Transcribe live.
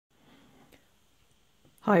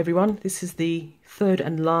Hi everyone, this is the third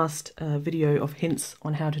and last video of hints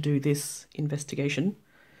on how to do this investigation.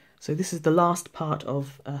 So this is the last part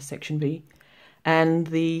of section B, and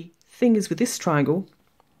the thing is with this triangle,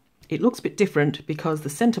 it looks a bit different because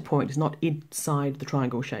the center point is not inside the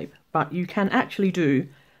triangle shape, but you can actually do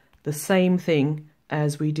the same thing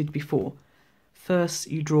as we did before.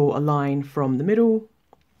 First you draw a line from the middle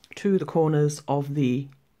to the corners of the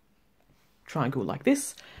triangle like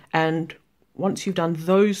this, and once you've done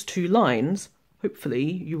those two lines, hopefully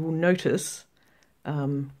you will notice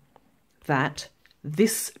that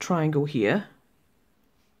this triangle here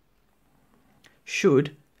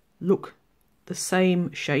should look the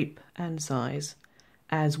same shape and size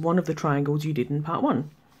as one of the triangles you did in part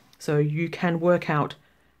one. So you can work out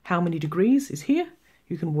how many degrees is here.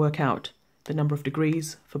 You can work out the number of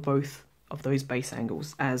degrees for both of those base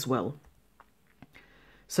angles as well.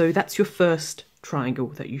 So that's your first triangle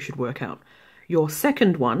that you should work out. Your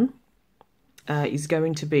second one is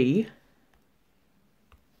going to be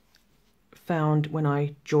found when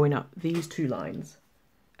I join up these two lines,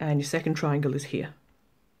 and your second triangle is here.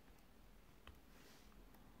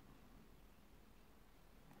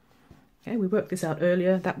 Okay, we worked this out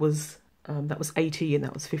earlier. That was 80 and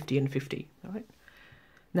that was 50 and 50. All right.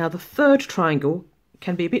 Now the third triangle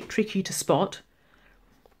can be a bit tricky to spot,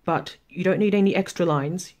 but you don't need any extra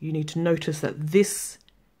lines. You need to notice that this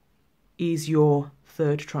is your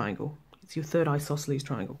third triangle. It's your third isosceles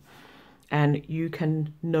triangle. And you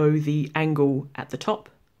can know the angle at the top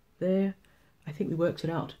there. I think we worked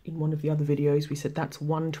it out in one of the other videos. We said that's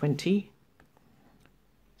 120.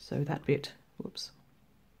 So that bit, whoops.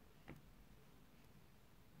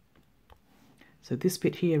 So this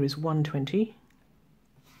bit here is 120.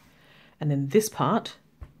 And then this part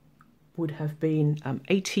would have been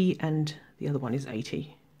 80, and the other one is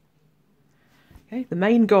 80. Okay. The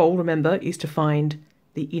main goal, remember, is to find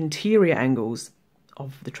the interior angles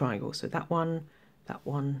of the triangle. So that one,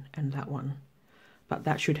 and that one. But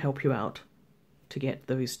that should help you out to get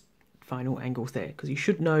those final angles there, because you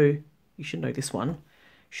should know this one. You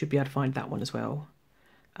should be able to find that one as well.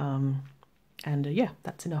 Yeah,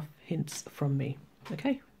 that's enough hints from me.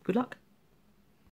 Okay, good luck.